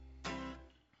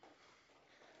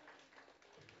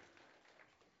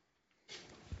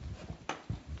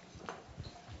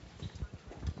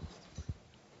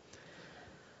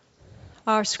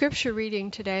Our scripture reading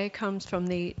today comes from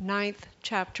the 9th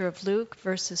chapter of Luke,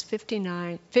 verses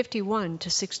 51 to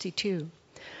 62.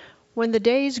 When the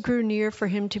days grew near for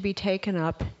him to be taken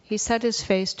up, he set his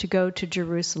face to go to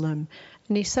Jerusalem,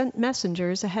 and he sent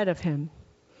messengers ahead of him.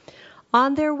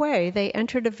 On their way, they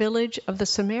entered a village of the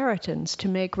Samaritans to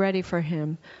make ready for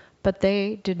him, but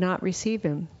they did not receive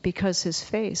him, because his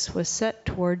face was set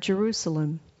toward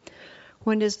Jerusalem.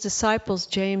 When his disciples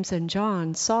James and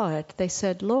John saw it, they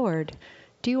said, "Lord,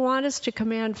 do you want us to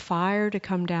command fire to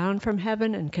come down from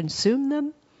heaven and consume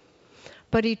them?"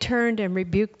 But he turned and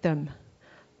rebuked them.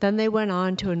 Then they went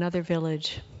on to another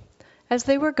village. As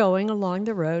they were going along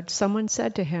the road, someone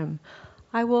said to him,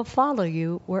 "I will follow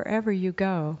you wherever you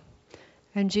go."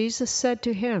 And Jesus said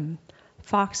to him,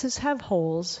 "Foxes have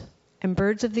holes, and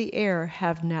birds of the air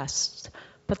have nests,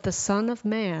 but the Son of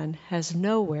Man has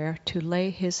nowhere to lay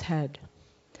his head."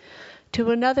 To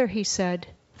another he said,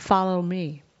 "Follow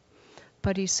me."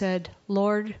 But he said,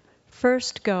 "Lord,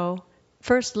 first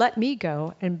let me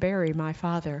go and bury my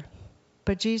father."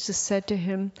 But Jesus said to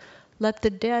him, "Let the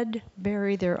dead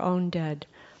bury their own dead.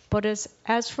 But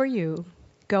as for you,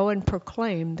 go and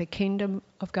proclaim the kingdom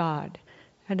of God."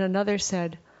 And another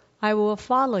said, "I will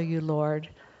follow you, Lord,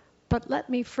 but let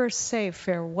me first say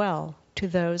farewell to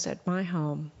those at my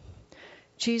home."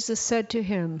 Jesus said to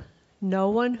him,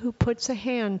 "No one who puts a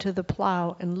hand to the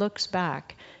plow and looks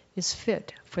back is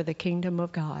fit for the kingdom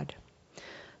of God."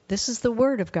 This is the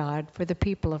word of God for the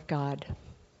people of God.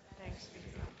 Thanks be to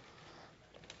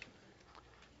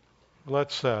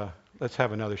God. Let's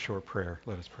have another short prayer.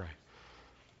 Let us pray.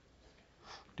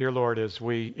 Dear Lord, as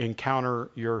we encounter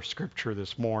your scripture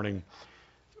this morning,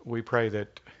 we pray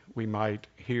that we might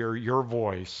hear your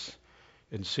voice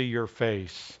and see your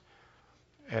face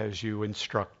as you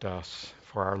instruct us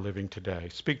for our living today.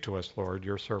 Speak to us, Lord.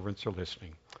 Your servants are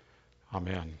listening.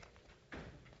 Amen.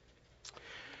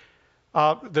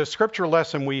 The scripture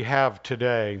lesson we have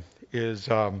today is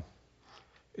part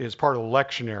of the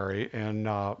lectionary,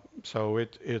 and so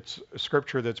it's a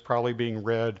scripture that's probably being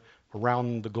read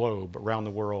around the globe, around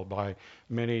the world, by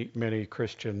many, many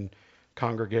Christian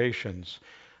congregations.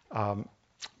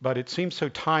 But it seems so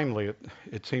timely.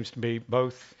 It seems to be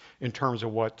both in terms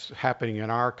of what's happening in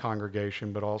our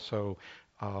congregation, but also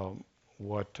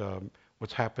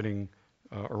what's happening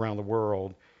around the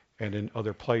world and in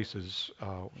other places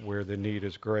where the need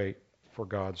is great for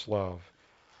God's love.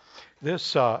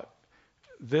 This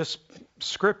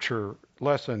scripture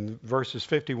lesson, verses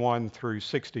 51 through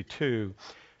 62,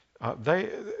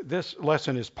 this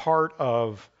lesson is part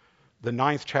of the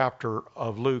 9th chapter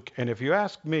of Luke. And if you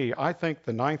ask me, I think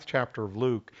the 9th chapter of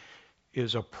Luke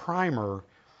is a primer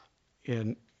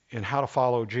in how to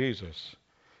follow Jesus.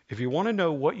 If you want to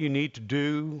know what you need to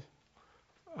do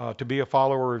to be a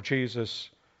follower of Jesus,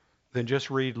 then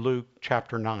just read Luke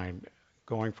chapter 9,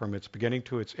 going from its beginning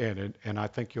to its end. And I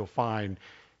think you'll find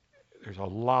there's a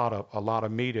lot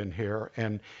of meat in here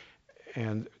and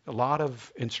a lot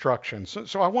of instructions.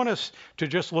 So I want us to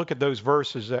just look at those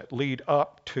verses that lead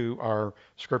up to our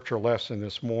scripture lesson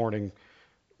this morning,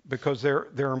 because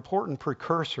they're important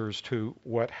precursors to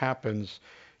what happens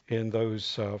in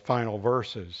those final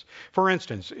verses. For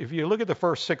instance, if you look at the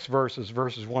first 6 verses,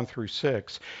 verses 1 through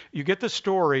 6, you get the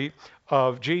story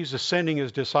of Jesus sending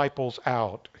his disciples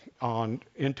out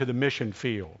into the mission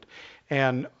field.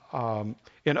 And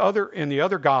in the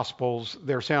other Gospels,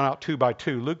 they're sent out 2 by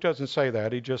 2. Luke doesn't say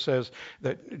that. He just says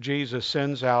that Jesus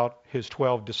sends out his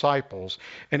 12 disciples.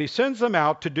 And he sends them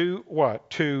out to do what?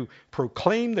 To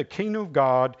proclaim the kingdom of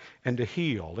God and to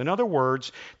heal. In other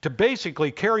words, to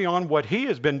basically carry on what he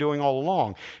has been doing all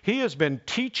along. He has been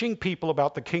teaching people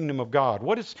about the kingdom of God.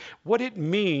 What it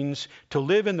means to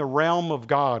live in the realm of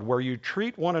God, where you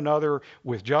treat one another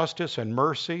with justice and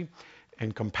mercy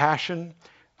and compassion.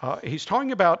 He's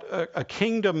talking about a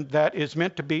kingdom that is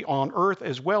meant to be on earth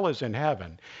as well as in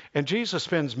heaven. And Jesus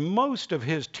spends most of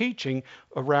his teaching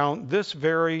around this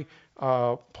very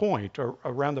point, or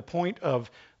around the point of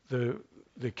the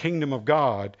kingdom of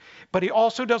God. But he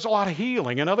also does a lot of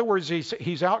healing. In other words,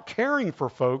 he's out caring for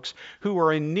folks who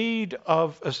are in need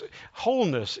of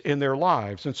wholeness in their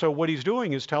lives. And so what he's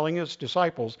doing is telling his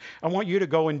disciples, I want you to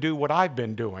go and do what I've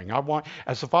been doing.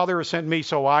 As the Father has sent me,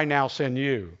 so I now send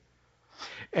you.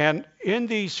 And in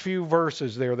these few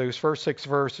verses there, those first 6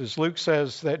 verses, Luke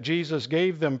says that Jesus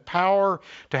gave them power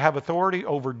to have authority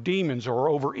over demons, or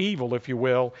over evil, if you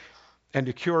will, and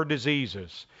to cure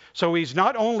diseases. So he's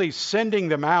not only sending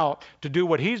them out to do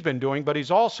what he's been doing, but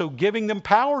he's also giving them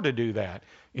power to do that,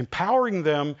 empowering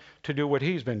them to do what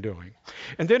he's been doing.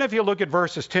 And then if you look at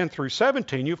verses 10 through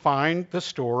 17, you find the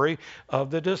story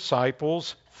of the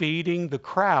disciples feeding the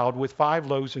crowd with 5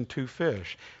 loaves and 2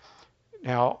 fish.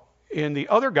 Now, in the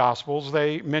other Gospels,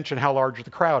 they mention how large the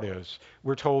crowd is.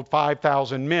 We're told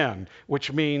 5,000 men,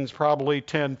 which means probably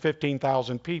 10,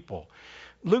 15,000 people.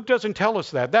 Luke doesn't tell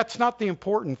us that. That's not the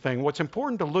important thing. What's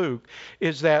important to Luke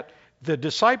is that the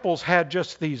disciples had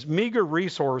just these meager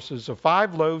resources of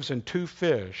 5 loaves and 2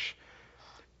 fish.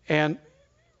 And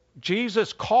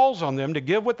Jesus calls on them to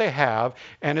give what they have,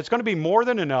 and it's going to be more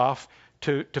than enough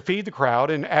to feed the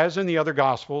crowd. And as in the other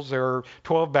Gospels, there are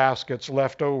 12 baskets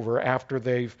left over after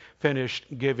they've finished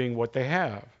giving what they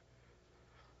have.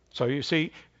 So you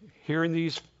see, here in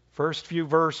these first few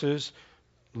verses,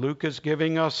 Luke is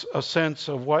giving us a sense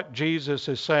of what Jesus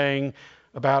is saying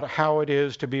about how it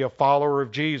is to be a follower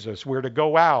of Jesus. We're to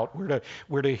go out,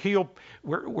 we're to heal,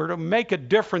 we're to make a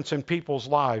difference in people's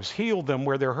lives, heal them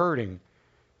where they're hurting.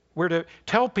 We're to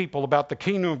tell people about the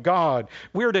kingdom of God.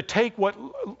 We're to take what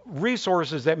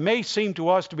resources that may seem to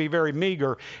us to be very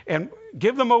meager and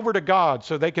give them over to God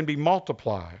so they can be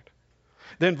multiplied.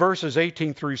 Then verses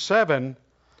 18 through 7,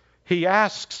 he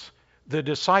asks the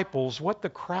disciples what the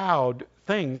crowd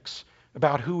thinks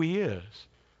about who he is.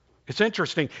 It's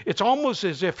interesting. It's almost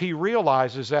as if he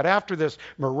realizes that after this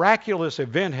miraculous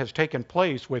event has taken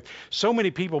place with so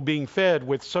many people being fed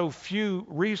with so few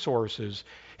resources,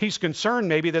 he's concerned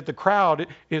maybe that the crowd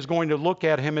is going to look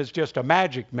at him as just a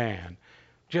magic man,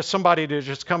 just somebody to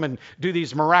just come and do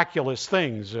these miraculous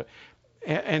things.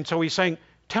 And so he's saying,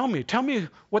 tell me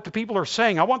what the people are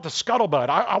saying. I want the scuttlebutt.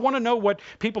 I want to know what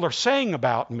people are saying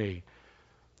about me.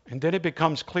 And then it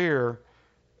becomes clear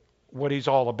what he's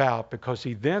all about, because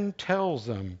he then tells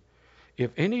them, if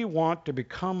any want to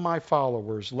become my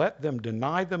followers, let them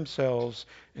deny themselves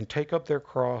and take up their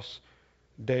cross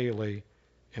daily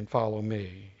and follow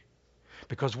me.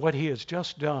 Because what he has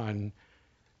just done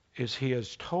is he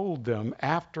has told them,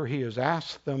 after he has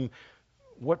asked them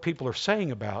what people are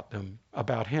saying about them,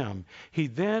 about him, he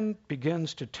then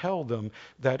begins to tell them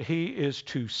that he is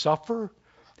to suffer,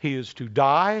 he is to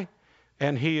die,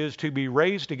 and he is to be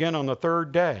raised again on the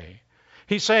 3rd day.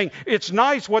 He's saying, it's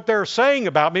nice what they're saying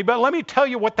about me, but let me tell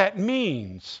you what that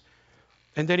means.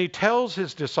 And then he tells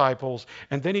his disciples,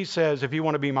 and then he says, if you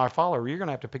want to be my follower, you're going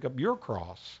to have to pick up your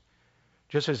cross.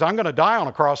 Just as I'm going to die on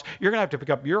a cross, you're going to have to pick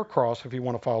up your cross if you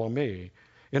want to follow me.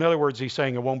 In other words, he's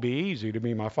saying it won't be easy to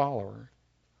be my follower.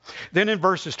 Then in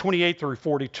verses 28 through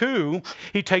 42,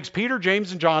 he takes Peter,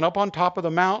 James, and John up on top of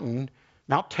the mountain.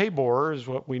 Mount Tabor is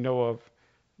what we know of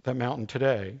that mountain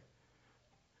today.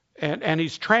 And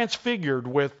he's transfigured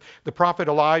with the prophet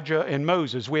Elijah and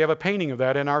Moses. We have a painting of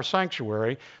that in our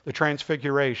sanctuary, the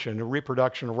Transfiguration, a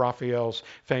reproduction of Raphael's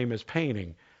famous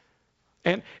painting.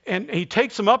 And he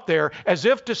takes them up there as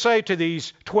if to say to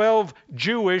these 12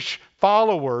 Jewish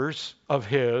followers of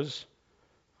his,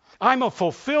 I'm a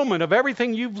fulfillment of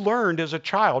everything you've learned as a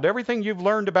child, everything you've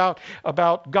learned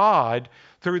about God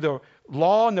through the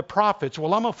law and the prophets.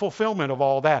 Well, I'm a fulfillment of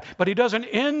all that. But he doesn't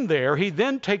end there. He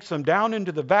then takes them down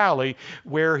into the valley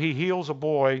where he heals a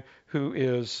boy who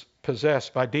is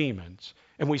possessed by demons.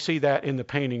 And we see that in the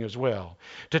painting as well.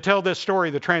 To tell this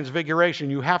story, the Transfiguration,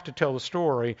 you have to tell the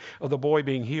story of the boy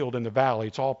being healed in the valley.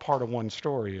 It's all part of one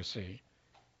story, you see.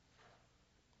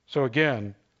 So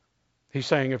again, he's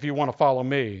saying, if you want to follow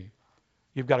me,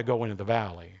 you've got to go into the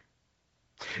valley.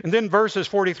 And then verses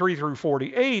 43 through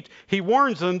 48, he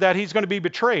warns them that he's going to be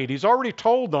betrayed. He's already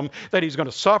told them that he's going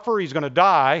to suffer, he's going to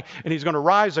die, and he's going to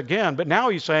rise again. But now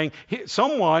he's saying,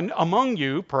 someone among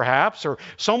you, perhaps, or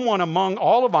someone among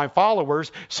all of my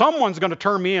followers, someone's going to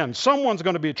turn me in. Someone's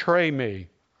going to betray me.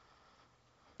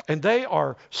 And they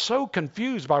are so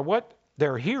confused by what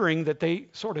they're hearing that they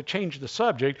sort of change the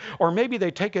subject, or maybe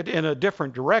they take it in a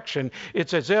different direction.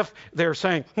 It's as if they're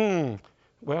saying,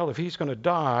 well, if he's going to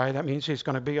die, that means he's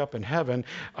going to be up in heaven.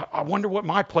 I wonder what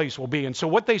my place will be. And so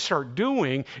what they start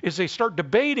doing is they start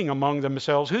debating among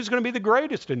themselves who's going to be the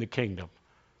greatest in the kingdom.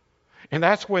 And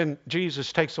that's when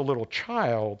Jesus takes a little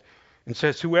child and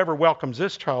says, whoever welcomes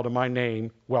this child in my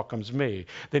name welcomes me.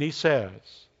 Then he says,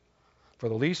 for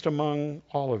the least among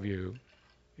all of you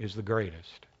is the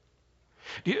greatest.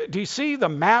 Do you see the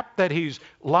map that he's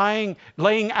laying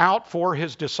out for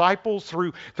his disciples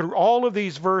through all of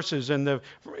these verses in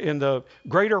the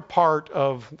greater part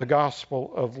of the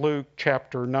Gospel of Luke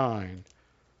chapter 9?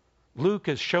 Luke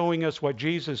is showing us what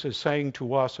Jesus is saying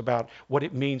to us about what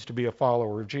it means to be a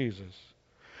follower of Jesus.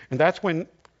 And that's when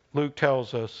Luke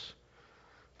tells us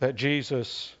that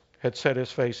Jesus had set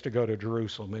his face to go to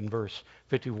Jerusalem in verse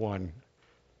 51,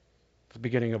 the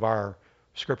beginning of our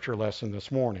scripture lesson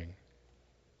this morning.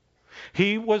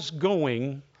 He was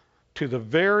going to the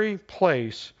very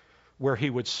place where he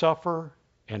would suffer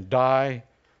and die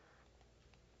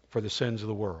for the sins of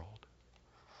the world.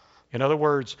 In other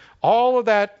words, all of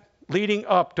that leading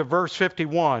up to verse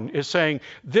 51 is saying,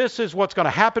 this is what's going to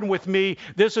happen with me.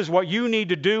 This is what you need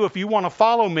to do if you want to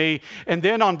follow me. And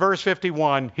then on verse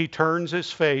 51, he turns his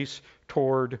face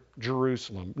toward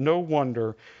Jerusalem. No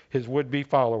wonder his would-be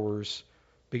followers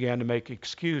began to make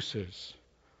excuses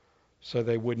so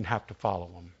they wouldn't have to follow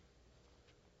him.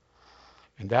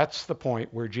 And that's the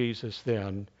point where Jesus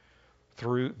then,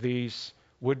 through these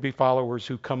would-be followers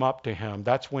who come up to him,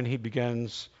 that's when he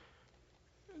begins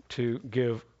to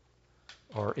give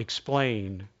or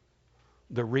explain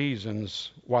the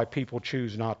reasons why people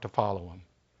choose not to follow him.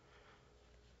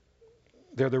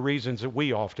 They're the reasons that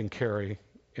we often carry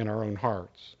in our own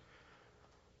hearts.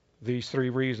 These three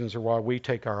reasons are why we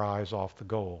take our eyes off the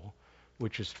goal,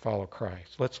 which is to follow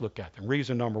Christ. Let's look at them.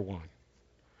 Reason number one.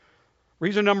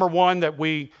 Reason number one that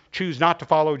we choose not to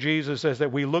follow Jesus is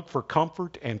that we look for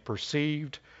comfort and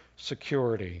perceived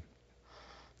security.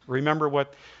 Remember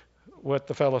what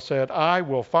the fellow said, I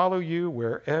will follow you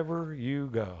wherever you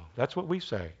go. That's what we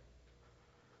say.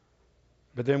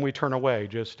 But then we turn away,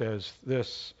 just as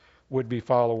this would-be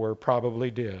follower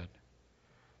probably did.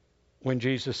 When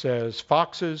Jesus says,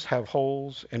 foxes have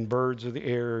holes and birds of the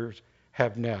air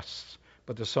have nests,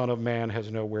 but the Son of Man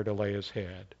has nowhere to lay his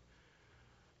head.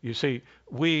 You see,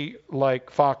 we, like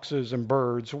foxes and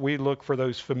birds, we look for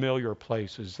those familiar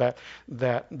places,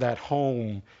 that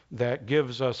home that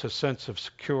gives us a sense of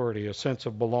security, a sense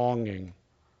of belonging.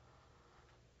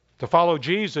 To follow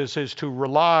Jesus is to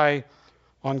rely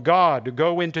on God, to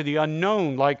go into the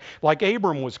unknown, like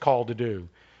Abram was called to do.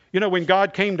 You know, when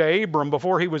God came to Abram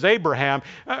before he was Abraham,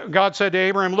 God said to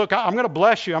Abraham, look, I'm going to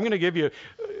bless you. I'm going to give you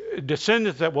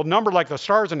descendants that will number like the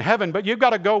stars in heaven, but you've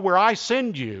got to go where I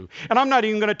send you. And I'm not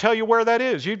even going to tell you where that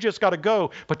is. You've just got to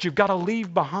go, but you've got to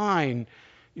leave behind.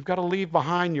 You've got to leave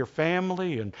behind your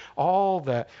family and all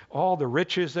the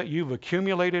riches that you've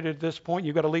accumulated at this point.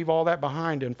 You've got to leave all that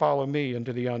behind and follow me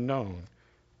into the unknown.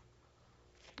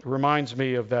 It reminds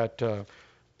me of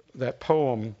that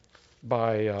poem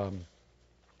by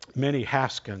Minnie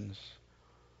Haskins.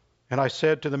 And I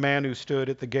said to the man who stood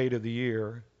at the gate of the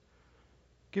year,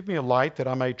 give me a light that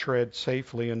I may tread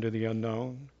safely into the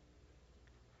unknown.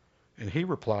 And he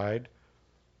replied,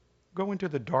 go into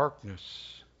the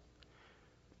darkness.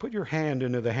 Put your hand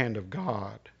into the hand of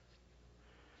God.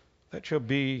 That shall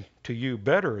be to you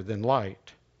better than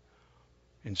light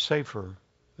and safer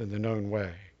than the known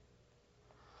way.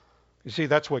 You see,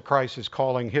 that's what Christ is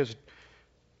calling his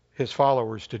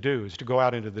followers to do, is to go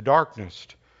out into the darkness,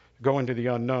 to go into the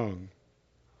unknown.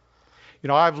 You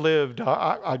know, I've lived,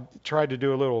 I tried to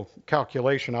do a little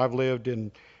calculation. I've lived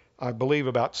in, I believe,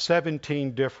 about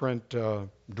 17 different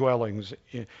dwellings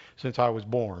since I was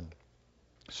born,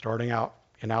 starting out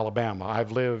in Alabama. I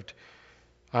have lived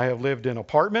in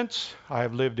apartments. I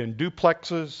have lived in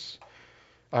duplexes.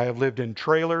 I have lived in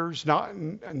trailers, not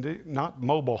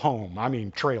mobile home, I mean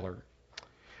trailer.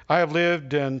 I have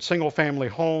lived in single-family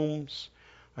homes.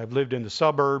 I've lived in the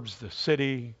suburbs, the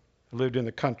city. I lived in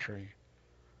the country.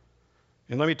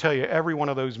 And let me tell you, every one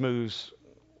of those moves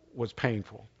was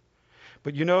painful.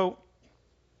 But you know,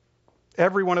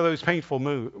 every one of those painful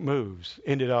moves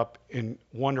ended up in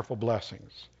wonderful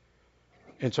blessings.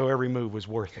 And so every move was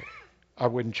worth it. I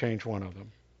wouldn't change one of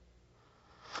them.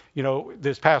 You know,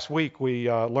 this past week we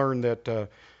learned that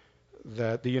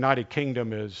the United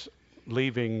Kingdom is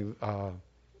leaving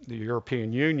the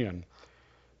European Union.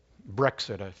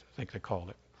 Brexit, I think they called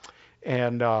it.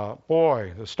 And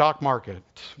boy, the stock market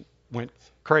went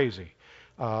crazy.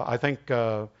 I think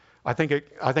the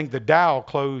Dow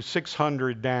closed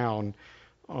 600 down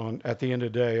at the end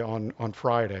of the day on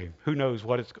Friday. Who knows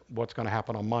what's going to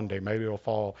happen on Monday? Maybe it'll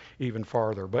fall even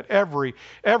farther. But every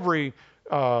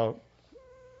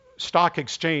stock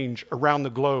exchange around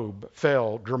the globe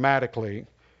fell dramatically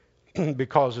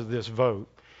because of this vote.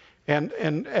 And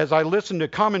as I listened to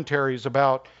commentaries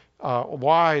about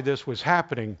why this was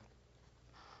happening,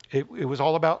 it was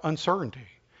all about uncertainty.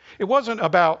 It wasn't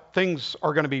about things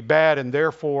are going to be bad and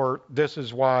therefore this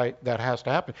is why that has to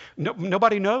happen.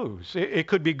 Nobody knows. It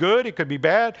could be good. It could be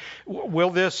bad. Will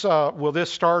this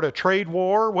start a trade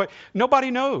war?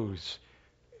 Nobody knows.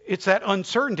 It's that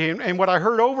uncertainty. And what I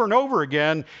heard over and over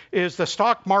again is the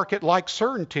stock market likes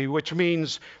certainty, which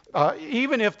means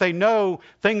even if they know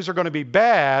things are going to be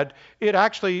bad, it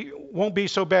actually won't be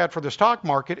so bad for the stock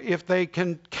market if they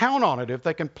can count on it, if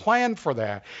they can plan for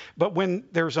that. But when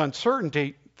there's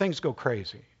uncertainty, things go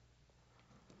crazy.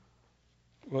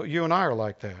 Well, you and I are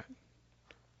like that.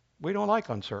 We don't like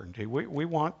uncertainty. We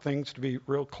want things to be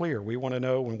real clear. We want to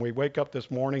know when we wake up this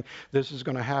morning, this is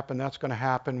going to happen, that's going to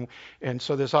happen. And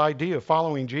so this idea of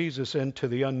following Jesus into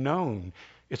the unknown,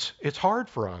 it's hard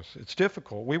for us. It's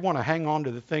difficult. We want to hang on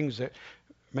to the things that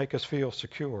make us feel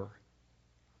secure.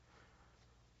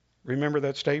 Remember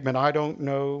that statement, I don't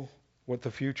know what the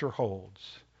future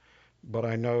holds, but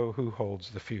I know who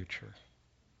holds the future.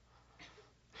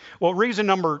 Well, reason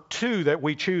number 2 that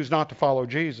we choose not to follow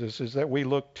Jesus is that we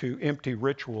look to empty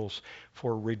rituals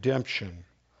for redemption.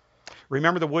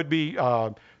 Remember the would-be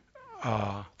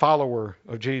follower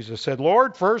of Jesus said,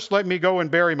 Lord, first let me go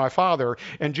and bury my father.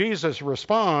 And Jesus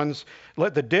responds,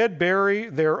 let the dead bury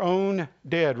their own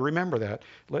dead. Remember that.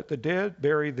 Let the dead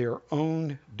bury their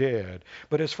own dead.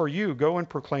 But as for you, go and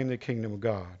proclaim the kingdom of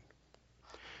God.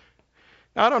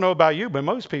 Now, I don't know about you, but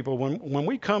most people, when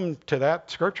we come to that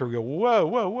scripture, we go, whoa,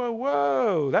 whoa, whoa,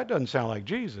 whoa, that doesn't sound like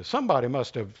Jesus. Somebody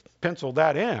must have penciled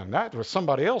that in. That was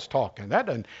somebody else talking. That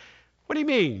doesn't. What do you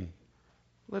mean?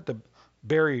 Let the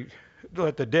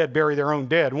dead bury their own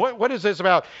dead. What is this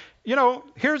about? You know,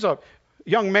 here's a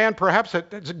young man perhaps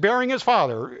that's burying his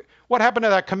father. What happened to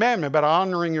that commandment about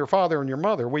honoring your father and your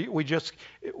mother?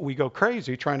 We go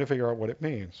crazy trying to figure out what it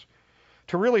means.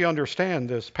 To really understand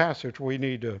this passage, we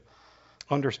need to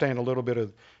understand a little bit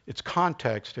of its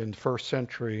context in first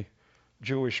century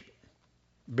Jewish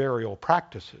burial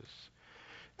practices.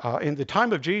 In the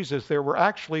time of Jesus, there were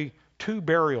actually 2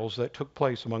 burials that took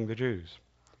place among the Jews.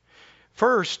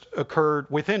 First occurred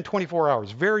within 24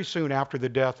 hours, very soon after the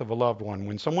death of a loved one.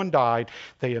 When someone died,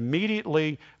 they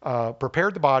immediately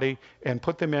prepared the body and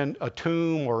put them in a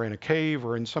tomb or in a cave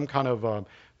or in some kind of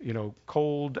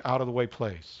cold, out-of-the-way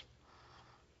place.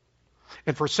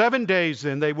 And for 7 days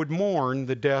then they would mourn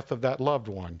the death of that loved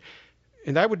one.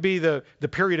 And that would be the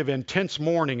period of intense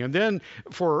mourning. And then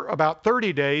for about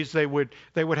 30 days they would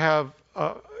have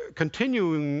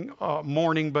continuing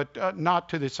mourning, but not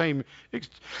to the same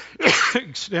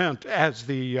extent as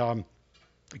the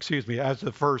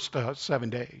first 7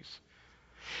 days.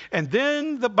 And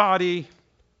then the body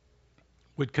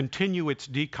would continue its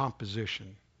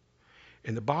decomposition.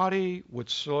 And the body would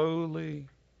slowly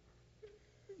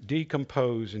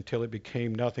decompose until it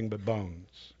became nothing but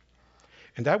bones.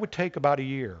 And that would take about a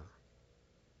year.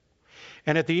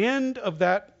 And at the end of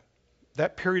that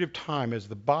period of time, as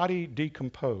the body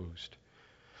decomposed,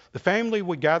 the family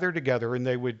would gather together and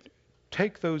they would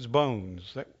take those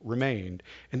bones that remained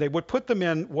and they would put them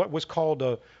in what was called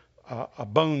a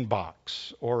bone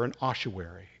box or an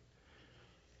ossuary.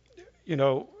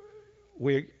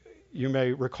 You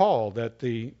may recall that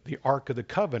the Ark of the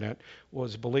Covenant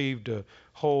was believed to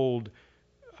hold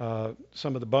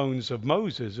some of the bones of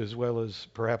Moses as well as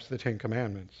perhaps the 10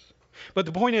 Commandments. But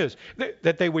the point is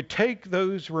that they would take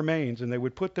those remains and they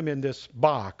would put them in this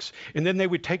box, and then they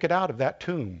would take it out of that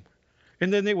tomb.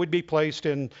 And then they would be placed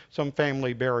in some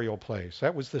family burial place.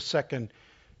 That was the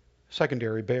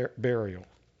secondary burial.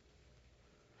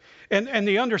 And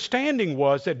the understanding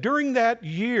was that during that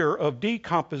year of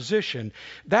decomposition,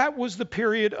 that was the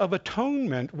period of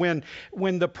atonement when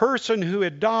the person who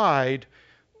had died,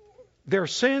 their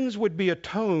sins would be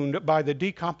atoned by the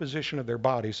decomposition of their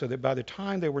body, so that by the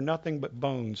time there were nothing but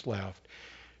bones left,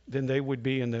 then they would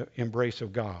be in the embrace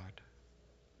of God.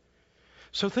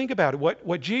 So think about it.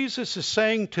 What Jesus is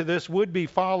saying to this would-be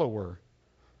follower,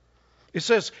 it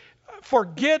says,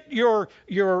 forget your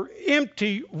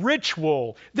empty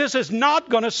ritual. This is not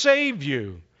going to save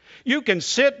you. You can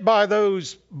sit by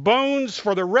those bones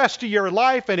for the rest of your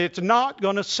life and it's not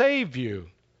going to save you.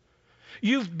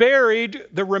 You've buried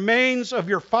the remains of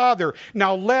your father.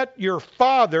 Now let your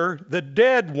father, the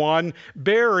dead one,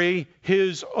 bury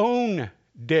his own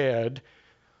dead,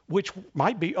 which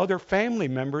might be other family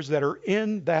members that are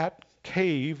in that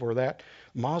cave or that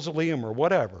mausoleum or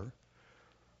whatever.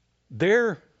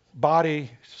 Their bodies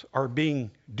are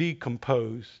being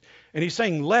decomposed. And he's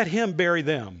saying, let him bury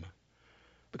them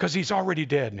because he's already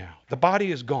dead now. The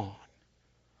body is gone.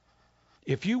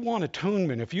 If you want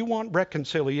atonement, if you want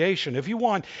reconciliation, if you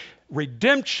want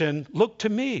redemption, look to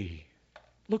me.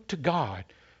 Look to God.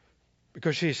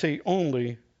 Because you see,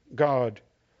 only God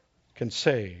can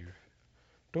save.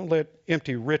 Don't let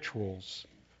empty rituals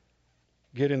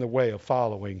get in the way of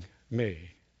following me.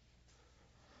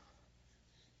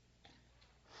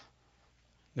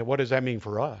 Now, what does that mean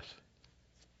for us?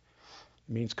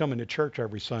 It means coming to church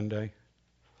every Sunday,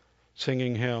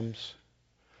 singing hymns,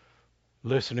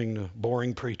 listening to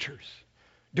boring preachers,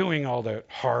 doing all that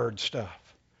hard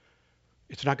stuff.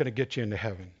 It's not going to get you into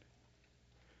heaven.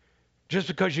 Just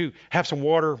because you have some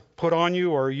water put on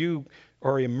you or you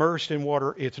are immersed in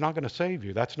water, it's not going to save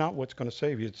you. That's not what's going to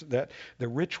save you. It's that the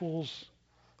rituals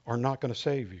are not going to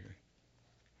save you.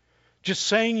 Just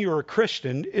saying you're a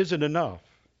Christian isn't enough.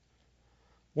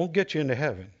 Won't get you into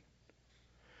heaven.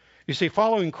 You see,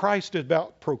 following Christ is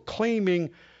about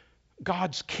proclaiming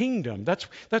God's kingdom. That's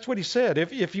what he said.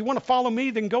 If you want to follow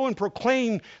me, then go and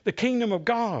proclaim the kingdom of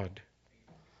God.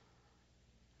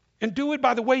 And do it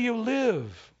by the way you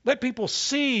live. Let people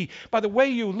see by the way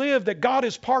you live that God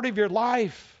is part of your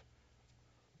life.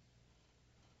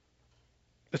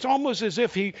 It's almost as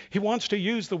if he wants to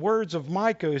use the words of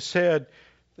Micah, who said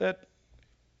that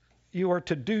you are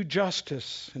to do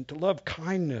justice and to love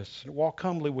kindness and walk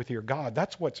humbly with your God.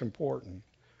 That's what's important.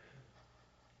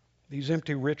 These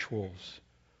empty rituals,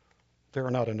 they're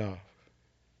not enough.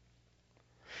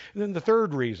 And then the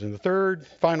third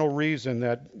final reason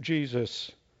that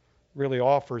Jesus really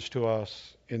offers to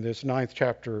us in this 9th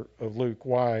chapter of Luke,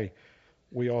 why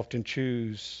we often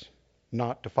choose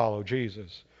not to follow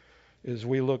Jesus, is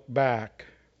we look back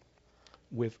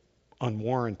with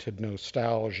unwarranted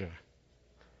nostalgia.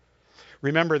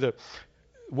 Remember, the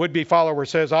would-be follower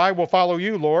says, I will follow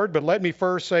you, Lord, but let me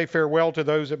first say farewell to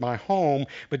those at my home.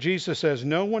 But Jesus says,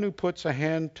 no one who puts a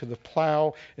hand to the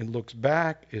plow and looks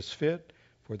back is fit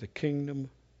for the kingdom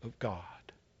of God.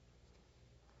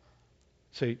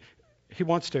 See, he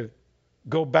wants to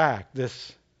go back,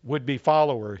 this would-be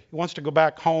follower. He wants to go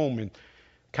back home and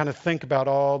kind of think about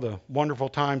all the wonderful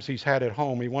times he's had at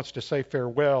home. He wants to say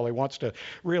farewell. He wants to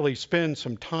really spend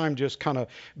some time just kind of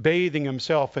bathing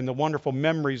himself in the wonderful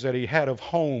memories that he had of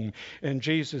home. And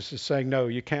Jesus is saying, no,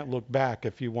 you can't look back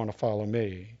if you want to follow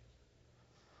me.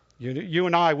 You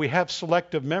and I, we have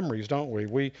selective memories, don't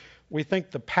we? We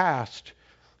think the past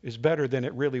is better than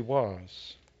it really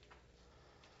was.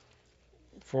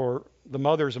 For the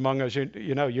mothers among us,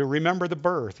 you know, you remember the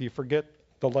birth, you forget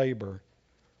the labor.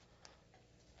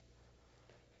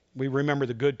 We remember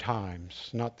the good times,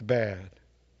 not the bad.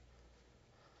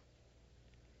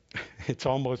 It's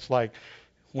almost like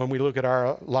when we look at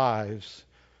our lives,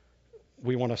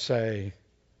 we want to say,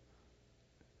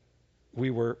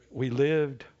 we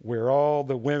lived where all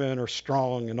the women are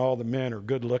strong and all the men are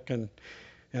good looking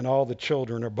and all the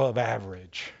children are above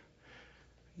average.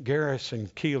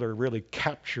 Garrison Keillor really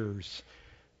captures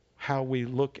how we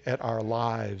look at our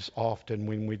lives often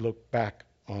when we look back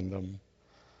on them.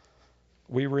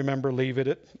 We remember Leave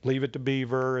It to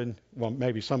Beaver, and well,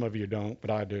 maybe some of you don't, but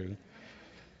I do.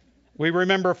 We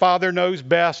remember Father Knows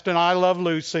Best and I Love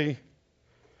Lucy,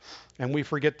 and we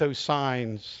forget those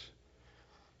signs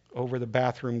over the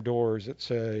bathroom doors that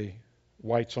say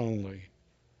whites only.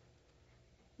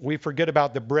 We forget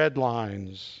about the bread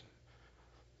lines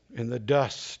and the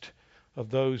dust of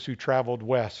those who traveled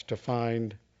west to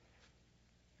find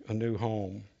a new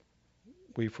home.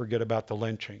 We forget about the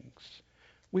lynchings.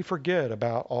 We forget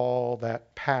about all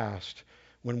that past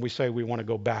when we say we want to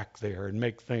go back there and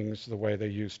make things the way they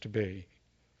used to be.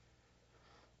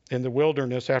 In the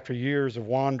wilderness, after years of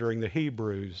wandering, the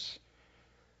Hebrews,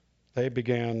 they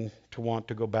began to want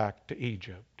to go back to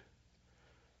Egypt.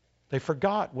 They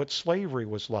forgot what slavery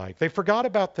was like. They forgot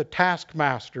about the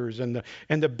taskmasters and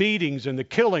the beatings and the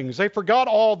killings. They forgot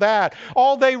all that.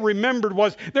 All they remembered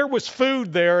was there was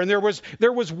food there and there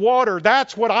was water.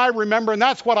 That's what I remember and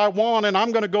that's what I want, and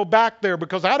I'm going to go back there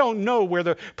because I don't know where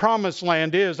the promised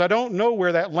land is. I don't know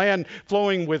where that land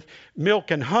flowing with milk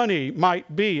and honey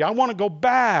might be. I want to go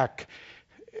back.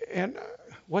 And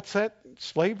what's that?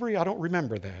 Slavery? I don't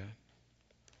remember that.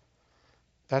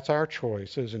 That's our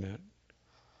choice, isn't it?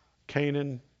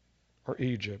 Canaan or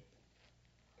Egypt?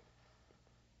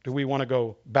 Do we want to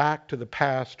go back to the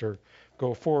past or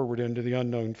go forward into the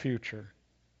unknown future?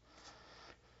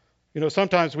 You know,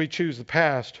 sometimes we choose the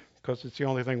past because it's the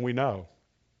only thing we know.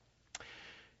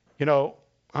 You know,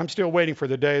 I'm still waiting for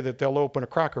the day that they'll open a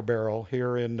Cracker Barrel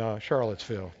here in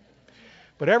Charlottesville.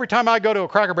 But every time I go to a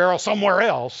Cracker Barrel somewhere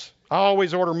else, I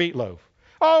always order meatloaf.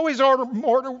 I always order,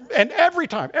 and every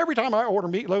time I order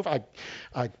meatloaf,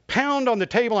 I pound on the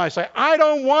table and I say, I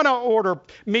don't want to order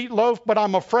meatloaf, but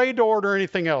I'm afraid to order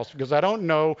anything else because I don't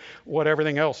know what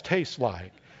everything else tastes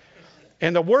like.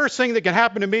 And the worst thing that can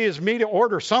happen to me is me to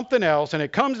order something else, and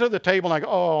it comes to the table and I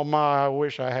go, oh my, I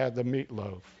wish I had the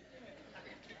meatloaf.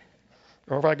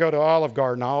 Or if I go to Olive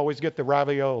Garden, I always get the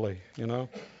ravioli, you know.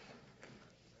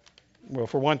 Well,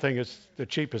 for one thing, it's the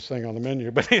cheapest thing on the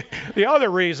menu. But the other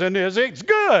reason is it's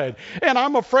good. And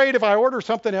I'm afraid if I order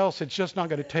something else, it's just not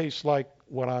going to taste like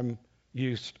what I'm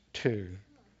used to.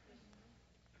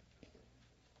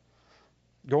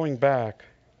 Going back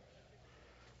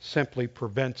simply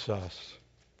prevents us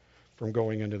from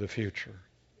going into the future.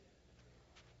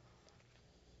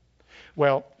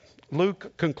 Well,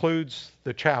 Luke concludes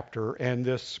the chapter and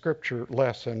this scripture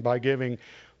lesson by giving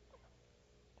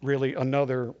really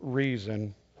another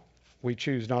reason we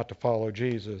choose not to follow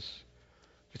Jesus.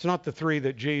 It's not the three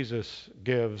that Jesus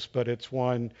gives, but it's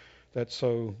one that's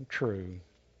so true.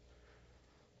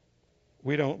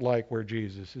 We don't like where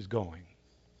Jesus is going.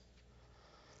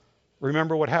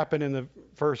 Remember what happened in the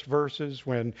first verses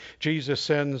when Jesus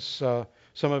sends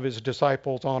some of his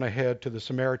disciples on ahead to the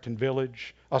Samaritan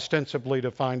village, ostensibly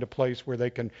to find a place where they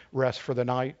can rest for the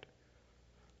night?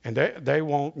 And they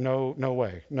won't, no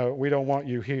way. No, we don't want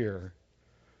you here.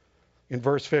 In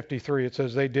verse 53, it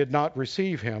says, they did not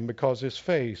receive him because his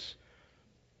face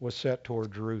was set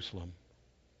toward Jerusalem.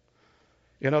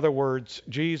 In other words,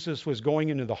 Jesus was going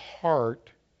into the heart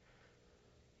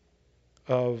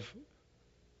of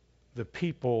the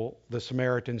people the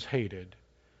Samaritans hated,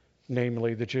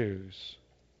 namely the Jews.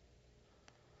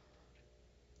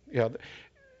 Yeah,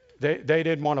 they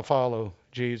didn't want to follow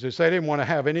Jesus. They didn't want to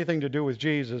have anything to do with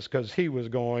Jesus because he was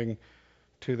going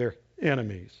to their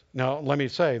enemies. Now, let me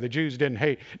say, the Jews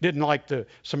didn't like the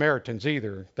Samaritans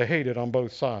either. They hated on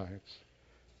both sides.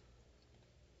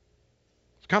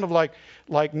 It's kind of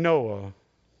like Noah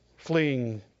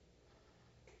fleeing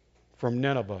from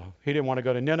Nineveh. He didn't want to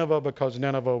go to Nineveh because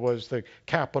Nineveh was the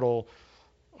capital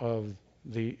of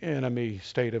the enemy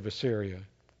state of Assyria.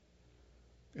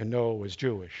 And Noah was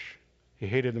Jewish. He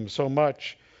hated them so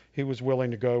much, he was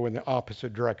willing to go in the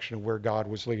opposite direction of where God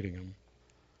was leading him.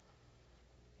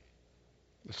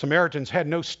 The Samaritans had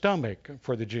no stomach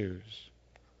for the Jews.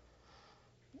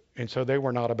 And so they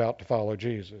were not about to follow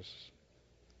Jesus.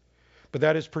 But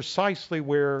that is precisely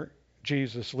where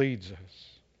Jesus leads us.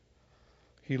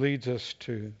 He leads us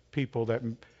to people that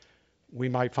we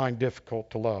might find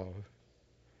difficult to love.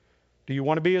 Do you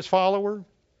want to be his follower?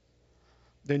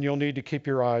 Then you'll need to keep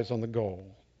your eyes on the goal.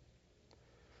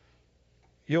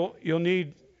 You'll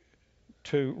need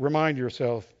to remind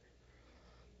yourself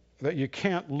that you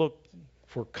can't look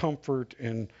for comfort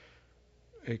and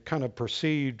a kind of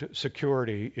perceived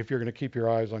security if you're going to keep your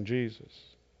eyes on Jesus.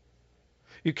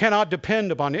 You cannot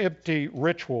depend upon empty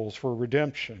rituals for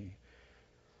redemption.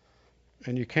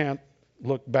 And you can't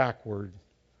look backward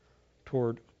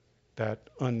toward that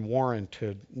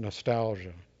unwarranted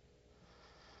nostalgia.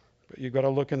 But you've got to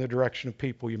look in the direction of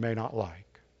people you may not like.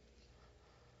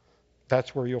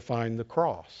 That's where you'll find the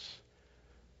cross.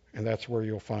 And that's where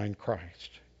you'll find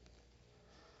Christ.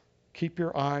 Keep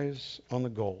your eyes on the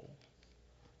goal.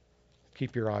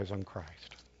 Keep your eyes on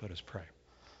Christ. Let us pray.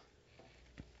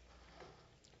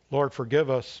 Lord, forgive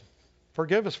us.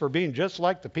 Forgive us for being just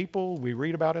like the people we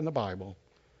read about in the Bible.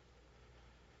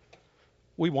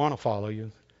 We want to follow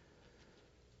you,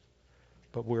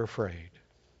 but we're afraid.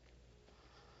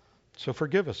 So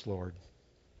forgive us, Lord,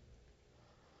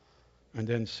 and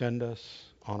then send us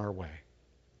on our way.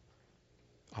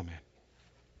 Amen.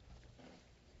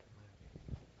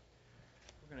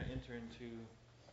 We're going to enter into